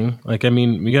happening? Like, I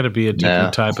mean, we got to be a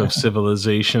different type of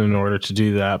civilization in order to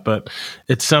do that. But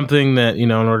it's something that,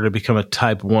 in order to become a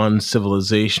type 1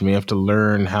 civilization, we have to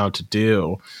learn how to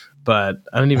do. But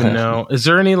I don't even know. Is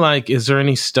there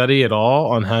any study at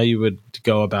all on how you would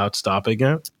go about stopping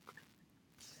it?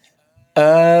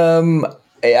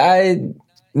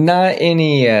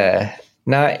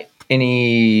 Not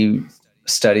any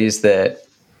studies that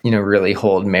really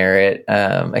hold merit.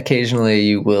 Occasionally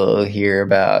you will hear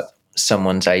about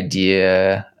someone's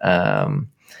idea.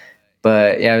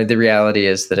 But the reality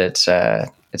is that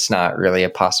it's not really a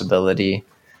possibility.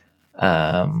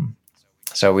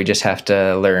 So we just have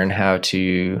to learn how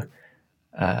to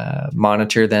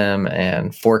monitor them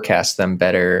and forecast them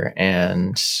better,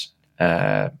 and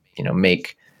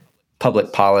make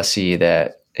public policy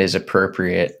that is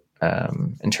appropriate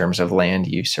in terms of land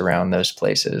use around those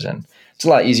places. And it's a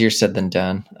lot easier said than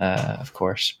done, of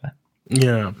course. But.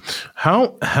 Yeah.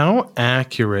 How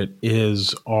accurate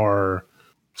is our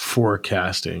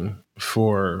forecasting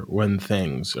for when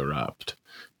things erupt?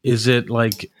 Is it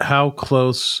like, how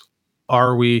close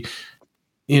are we?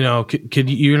 Could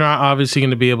you're not obviously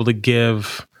going to be able to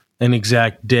give an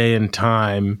exact day and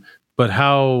time, but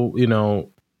how,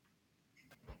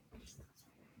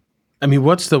 I mean,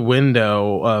 what's the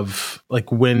window of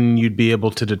like when you'd be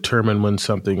able to determine when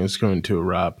something is going to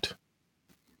erupt?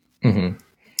 Mm-hmm.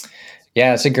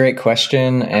 Yeah, it's a great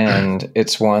question, and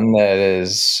it's one that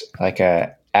is like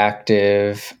a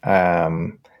active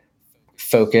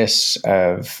focus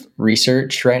of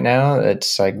research right now.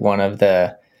 It's like one of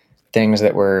the things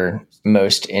that we're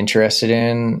most interested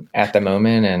in at the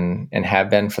moment, and have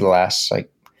been for the last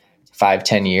like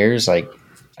 5-10 years. Like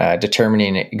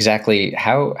determining exactly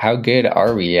how good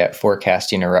are we at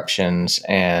forecasting eruptions,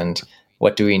 and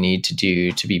what do we need to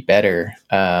do to be better.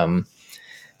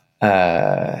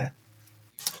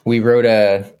 We wrote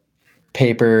a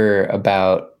paper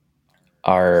about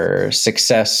our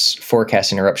success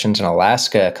forecasting eruptions in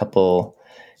Alaska a couple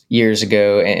years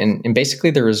ago. And basically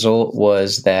the result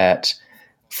was that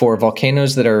for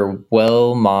volcanoes that are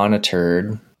well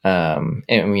monitored,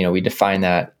 and we define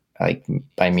that like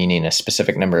by meaning a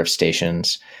specific number of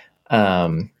stations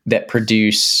that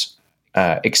produce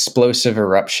explosive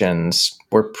eruptions,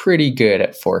 we're pretty good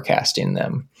at forecasting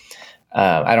them.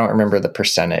 I don't remember the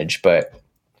percentage, but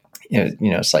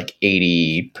it's like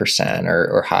 80%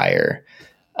 or higher.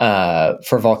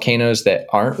 For volcanoes that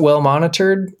aren't well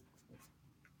monitored,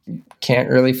 can't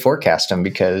really forecast them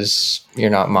because you're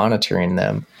not monitoring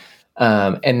them.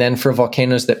 And then for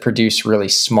volcanoes that produce really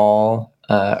small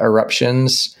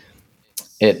eruptions,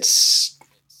 we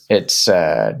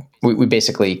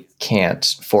basically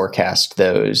can't forecast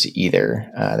those either.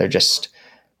 They're just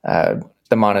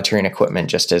the monitoring equipment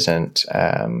just isn't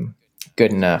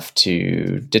good enough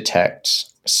to detect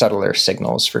subtler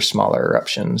signals for smaller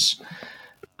eruptions.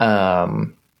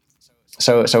 So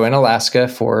in Alaska,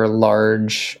 for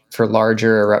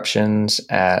larger eruptions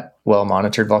at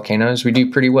well-monitored volcanoes, we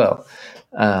do pretty well.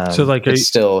 So like, it's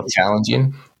still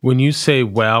challenging. When you say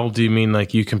well, do you mean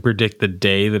like you can predict the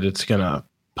day that it's gonna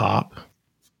pop?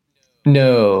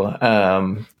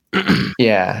 No.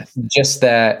 Yeah, just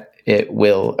that it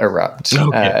will erupt.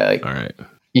 Okay. All right.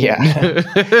 Yeah.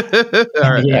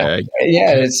 All right. Yeah.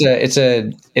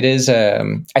 It is.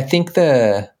 I think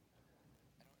I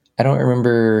don't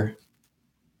remember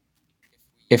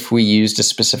if we used a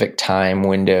specific time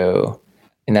window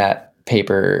in that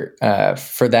paper.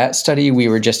 For that study, we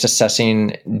were just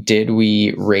assessing, did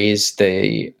we raise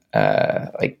the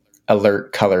like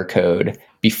alert color code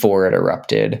before it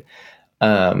erupted?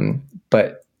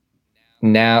 But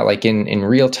now, like in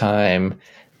real time,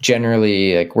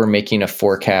 generally, like we're making a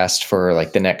forecast for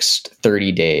like the next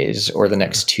 30 days or the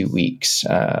next 2 weeks.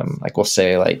 Like we'll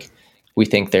say like, we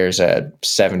think there's a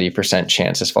 70%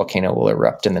 chance this volcano will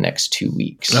erupt in the next 2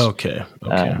 weeks. Okay.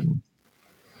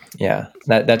 Yeah,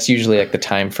 that's usually like the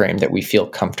time frame that we feel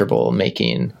comfortable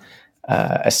making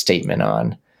a statement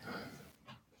on.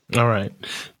 All right.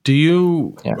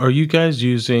 Are you guys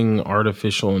using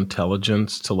artificial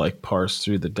intelligence to like parse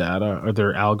through the data? Are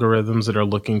there algorithms that are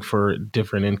looking for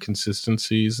different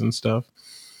inconsistencies and stuff?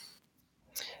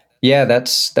 Yeah,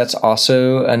 that's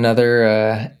also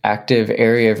another active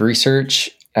area of research.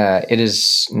 It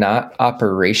is not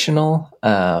operational,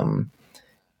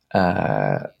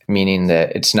 meaning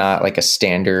that it's not like a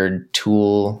standard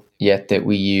tool yet that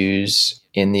we use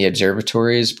in the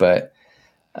observatories, but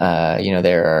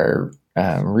there are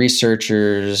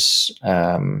researchers,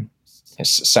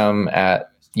 some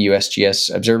at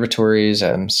USGS observatories,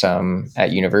 some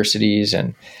at universities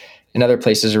and in other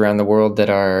places around the world that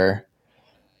are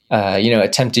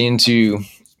attempting to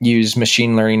use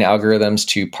machine learning algorithms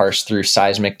to parse through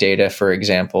seismic data, for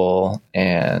example,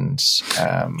 and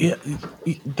make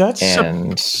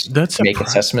assessments.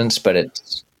 But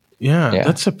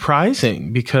that's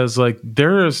surprising because like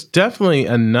there's definitely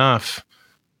enough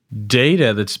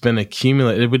data that's been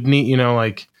accumulated. It would need,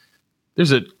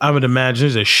 I would imagine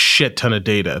there's a shit ton of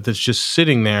data that's just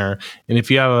sitting there. And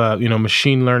if you have a,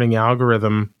 machine learning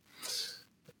algorithm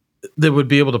that would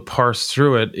be able to parse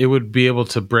through it, it would be able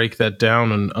to break that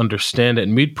down and understand it.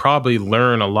 And we'd probably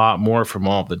learn a lot more from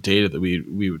all the data that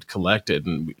we would collect it,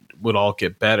 and we would all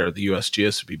get better. The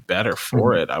USGS would be better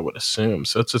for it, I would assume.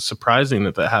 So it's surprising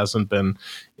that hasn't been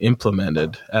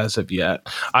implemented as of yet.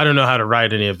 I don't know how to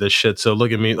write any of this shit, so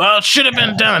look at me. Oh, it should have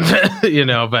been done,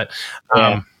 but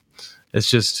it's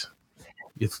just,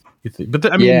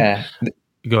 but I mean,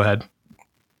 Go ahead.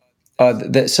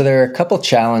 So there are a couple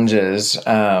challenges.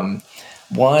 One,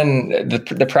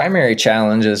 the primary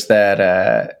challenge is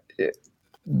that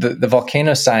the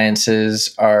volcano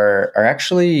sciences are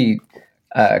actually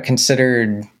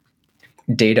considered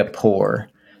data poor.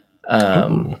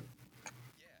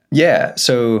 Yeah.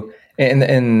 So,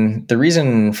 and the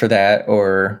reason for that,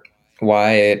 or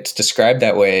why it's described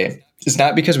that way, is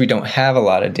not because we don't have a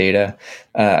lot of data.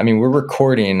 I mean, we're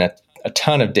recording a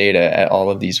ton of data at all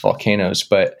of these volcanoes,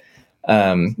 but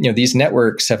these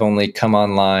networks have only come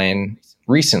online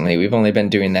recently. We've only been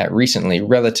doing that recently,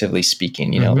 relatively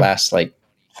speaking, last like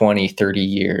 20, 30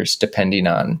 years, depending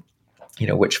on,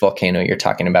 which volcano you're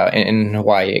talking about. In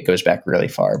Hawaii, it goes back really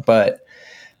far, but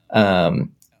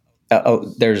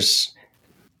there's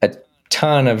a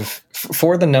ton of,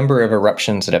 for the number of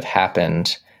eruptions that have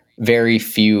happened, very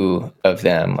few of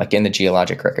them, like in the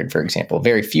geologic record, for example,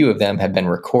 very few of them have been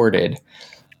recorded.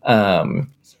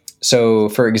 So,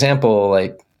 for example,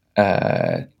 like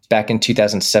back in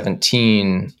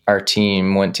 2017, our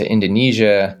team went to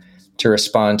Indonesia to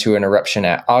respond to an eruption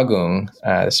at Agung,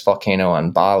 this volcano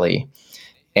on Bali.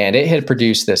 And it had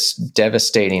produced this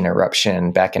devastating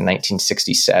eruption back in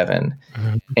 1967.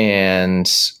 Mm-hmm.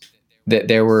 And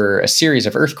there were a series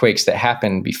of earthquakes that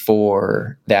happened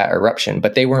before that eruption,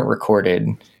 but they weren't recorded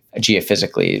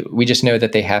geophysically. We just know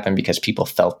that they happened because people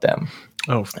felt them.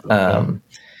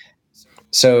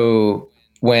 So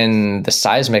when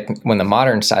the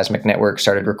modern seismic network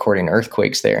started recording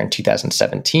earthquakes there in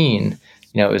 2017,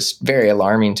 it was very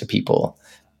alarming to people.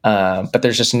 But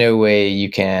there's just no way you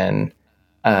can.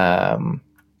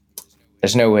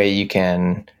 There's no way you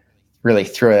can really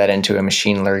throw that into a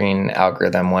machine learning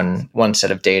algorithm when one set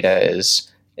of data is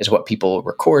what people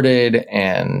recorded,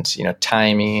 and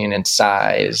timing and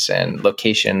size and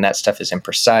location. That stuff is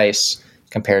imprecise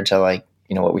compared to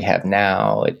what we have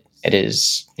now. It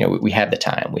is, we have the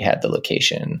time, we have the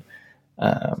location,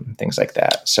 things like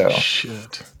that. So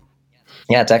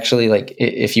yeah, it's actually like,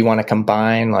 if you want to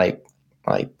combine like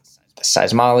the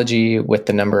seismology with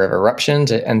the number of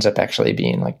eruptions, it ends up actually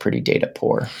being like pretty data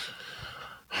poor.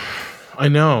 I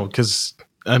know, because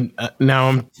I'm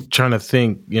trying to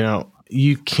think,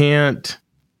 you can't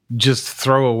just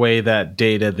throw away that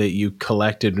data that you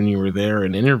collected when you were there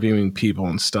and interviewing people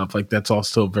and stuff. Like, that's all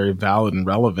still very valid and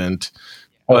relevant.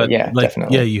 But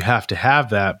definitely. Yeah, you have to have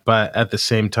that. But at the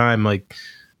same time,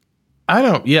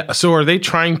 so are they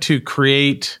trying to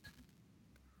create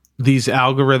these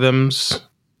algorithms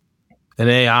and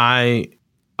AI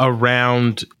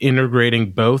around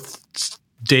integrating both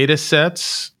data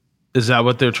sets? Is that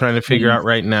what they're trying to figure out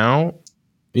right now?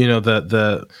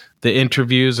 The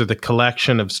interviews or the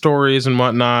collection of stories and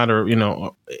whatnot, or,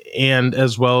 and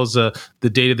as well as the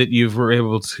data that you were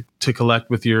able to collect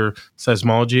with your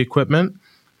seismology equipment?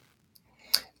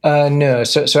 No.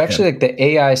 So actually, like the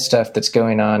AI stuff that's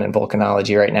going on in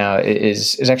volcanology right now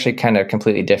is actually kind of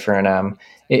completely different.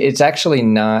 It's actually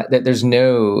not that there's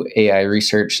no AI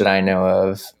research that I know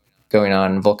of going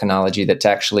on in volcanology that's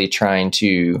actually trying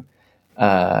to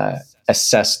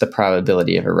assess the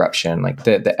probability of eruption. Like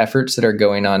the efforts that are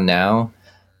going on now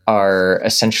are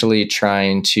essentially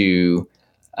trying to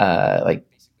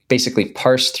basically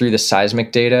parse through the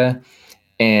seismic data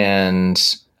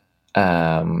and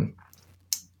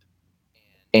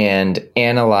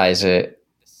analyze it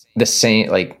the same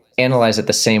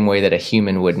way that a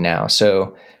human would now.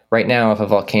 So right now, if a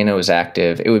volcano is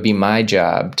active, it would be my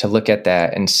job to look at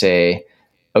that and say,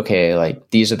 okay, like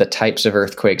these are the types of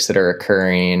earthquakes that are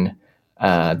occurring.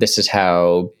 This is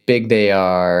how big they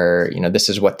are. This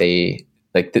is what they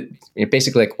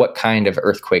basically like what kind of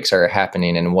earthquakes are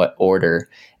happening in what order.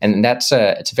 And it's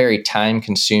a very time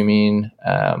consuming,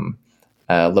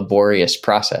 laborious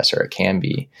process, or it can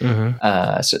be.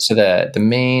 Mm-hmm. So the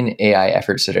main AI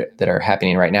efforts that are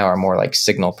happening right now are more like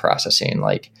signal processing,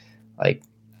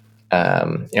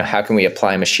 how can we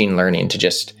apply machine learning to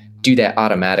just do that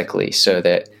automatically, so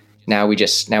that now we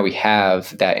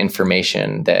have that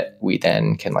information that we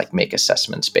then can make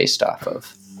assessments based off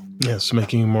of. Yes,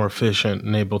 making it more efficient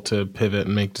and able to pivot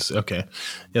and make this. Okay,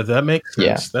 yeah, that makes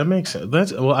sense. Yeah. That makes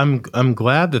sense. I'm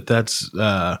glad that that's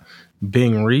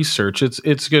being researched.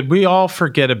 It's good. We all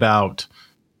forget about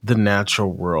the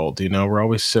natural world. We're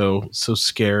always so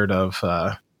scared of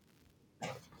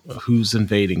who's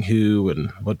invading who and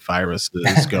what virus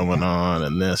is going on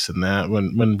and this and that.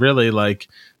 When really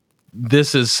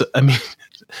this is. I mean,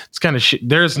 it's kind of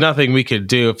there's nothing we could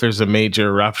do if there's a major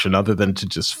eruption other than to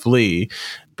just flee.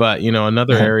 But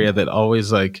another area that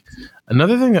always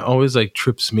another thing that always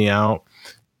trips me out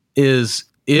is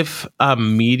if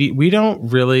we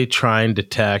don't really try and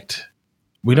detect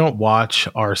we don't watch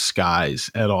our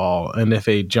skies at all. And if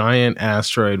a giant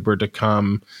asteroid were to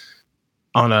come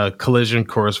on a collision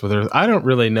course with Earth, I don't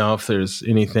really know if there's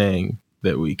anything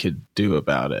that we could do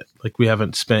about it. Like, we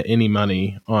haven't spent any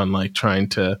money on like trying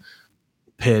to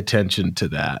pay attention to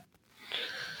that.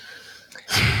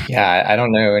 Yeah, I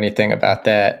don't know anything about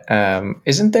that.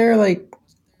 Wasn't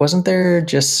there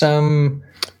just some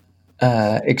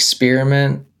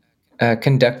experiment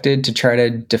conducted to try to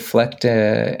deflect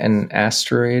an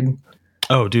asteroid?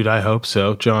 Oh, dude, I hope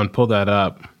so. John, pull that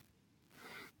up.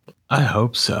 I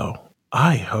hope so.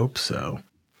 I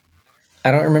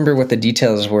don't remember what the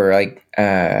details were. Like,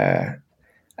 I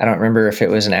don't remember if it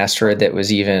was an asteroid that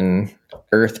was even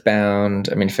earthbound.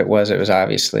 I mean, if it was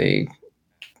obviously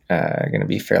going to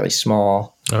be fairly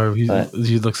small. Oh, he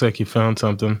looks like he found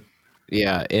something.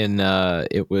 Yeah,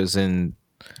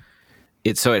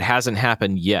 so it hasn't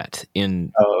happened yet.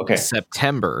 In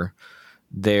September,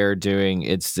 they're doing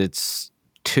it's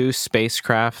 2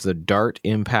 spacecraft, the DART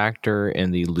impactor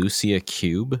and the Lucia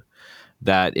Cube,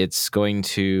 that it's going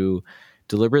to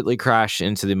deliberately crash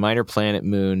into the minor planet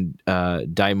moon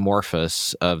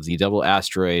Dimorphos of the double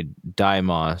asteroid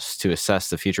Deimos to assess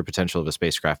the future potential of a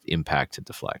spacecraft impact to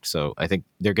deflect. So I think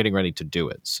they're getting ready to do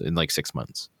it in like 6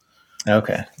 months.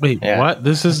 Okay. Wait, what?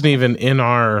 This isn't even in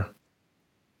our...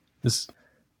 This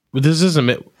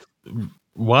isn't...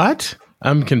 What?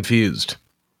 I'm confused.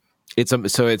 It's a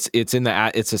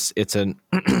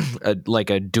like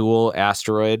a dual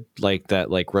asteroid like that,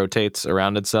 like rotates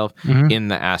around itself in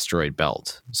the asteroid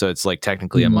belt. So it's like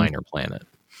technically a minor planet.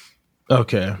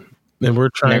 Okay, and they're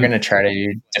going to try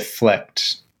to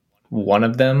deflect one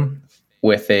of them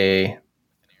with an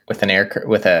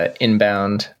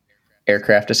inbound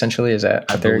aircraft. Essentially, is that?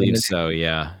 I believe so.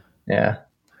 Yeah. Yeah.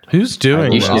 Who's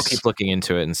doing this? I'll keep looking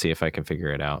into it and see if I can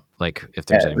figure it out. Like, if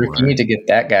there's any more. You need to get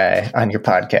that guy on your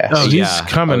podcast. Oh, he's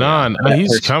coming on.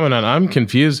 He's coming on. I'm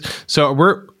confused. So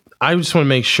I just want to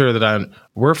make sure that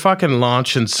we're fucking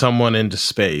launching someone into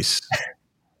space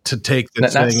to take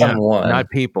this thing out. Not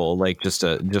people, like just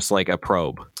like a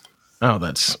probe. Oh,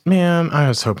 man, I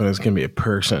was hoping it was going to be a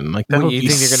person. Like, that you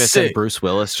think you're going to send Bruce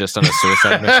Willis just on a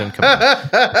suicide mission? Come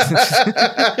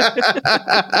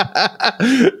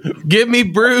on. Give me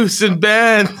Bruce and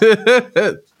Ben.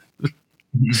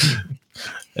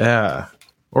 Yeah.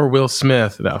 Or Will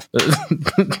Smith. No.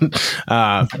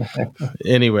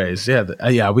 Anyways,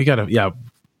 we got to,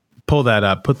 pull that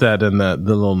up. Put that in the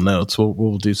little notes.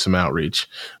 We'll do some outreach.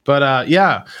 But,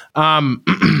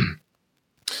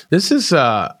 this is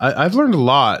I've learned a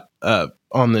lot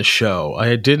on this show. I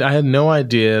had no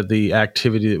idea the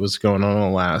activity that was going on in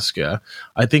Alaska.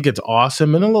 I think it's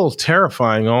awesome and a little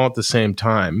terrifying all at the same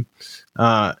time.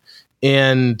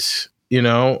 And you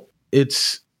know,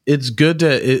 it's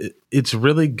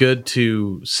really good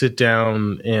to sit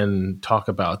down and talk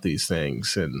about these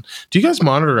things. And do you guys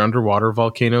monitor underwater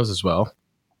volcanoes as well?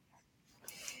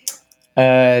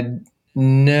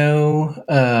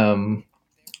 No.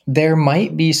 There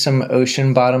might be some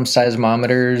ocean bottom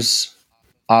seismometers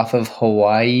off of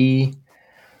Hawaii.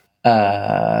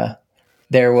 There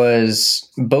was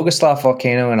Bogoslav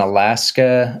volcano in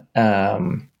Alaska.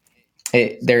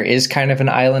 There is kind of an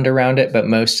island around it, but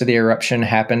most of the eruption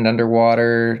happened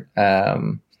underwater.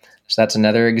 So that's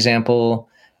another example.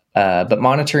 But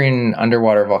monitoring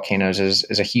underwater volcanoes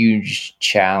is a huge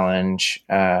challenge.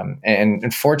 And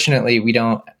unfortunately, we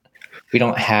don't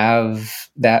have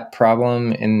that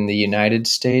problem in the United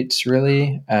States,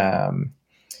 really. But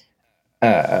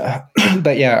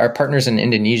yeah, our partners in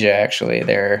Indonesia, actually,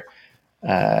 they're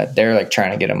like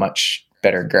trying to get a much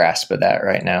better grasp of that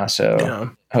right now. So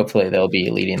hopefully they'll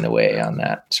be leading the way on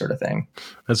that sort of thing.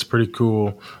 That's pretty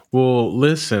cool. Well,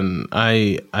 listen,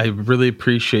 I really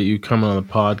appreciate you coming on the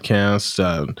podcast.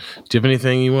 Do you have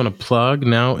anything you want to plug?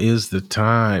 Now is the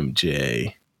time,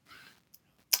 Jay.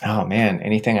 Oh man,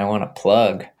 anything I want to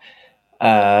plug?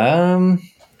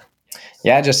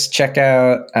 Just check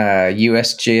out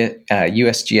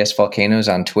USGS Volcanoes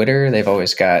on Twitter. They've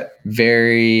always got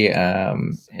very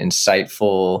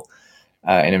insightful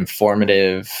and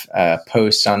informative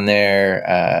posts on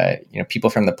there. People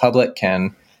from the public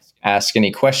can ask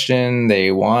any question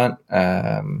they want,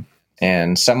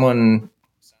 and someone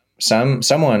from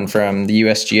the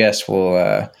USGS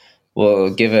will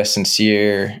give a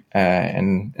sincere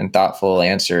and thoughtful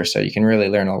answer. So you can really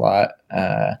learn a lot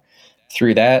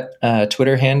through that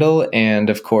Twitter handle. And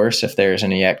of course, if there's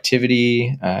any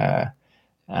activity that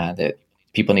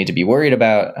people need to be worried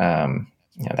about,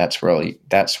 that's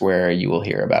where you will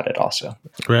hear about it also.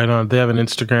 Right on. They have an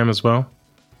Instagram as well?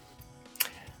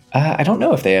 I don't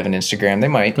know if they have an Instagram. They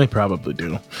might. They probably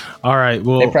do. All right.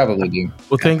 Well, They probably do.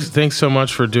 Well, thanks so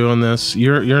much for doing this.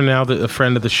 You're now a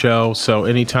friend of the show. So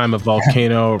anytime a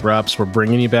volcano erupts, we're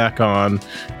bringing you back on.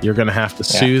 You're going to have to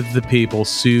soothe the people,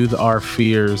 soothe our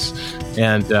fears,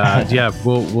 and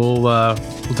we'll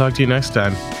talk to you next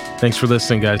time. Thanks for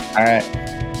listening, guys. All right.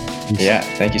 Yeah.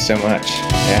 Thank you so much.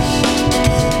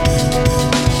 Yeah.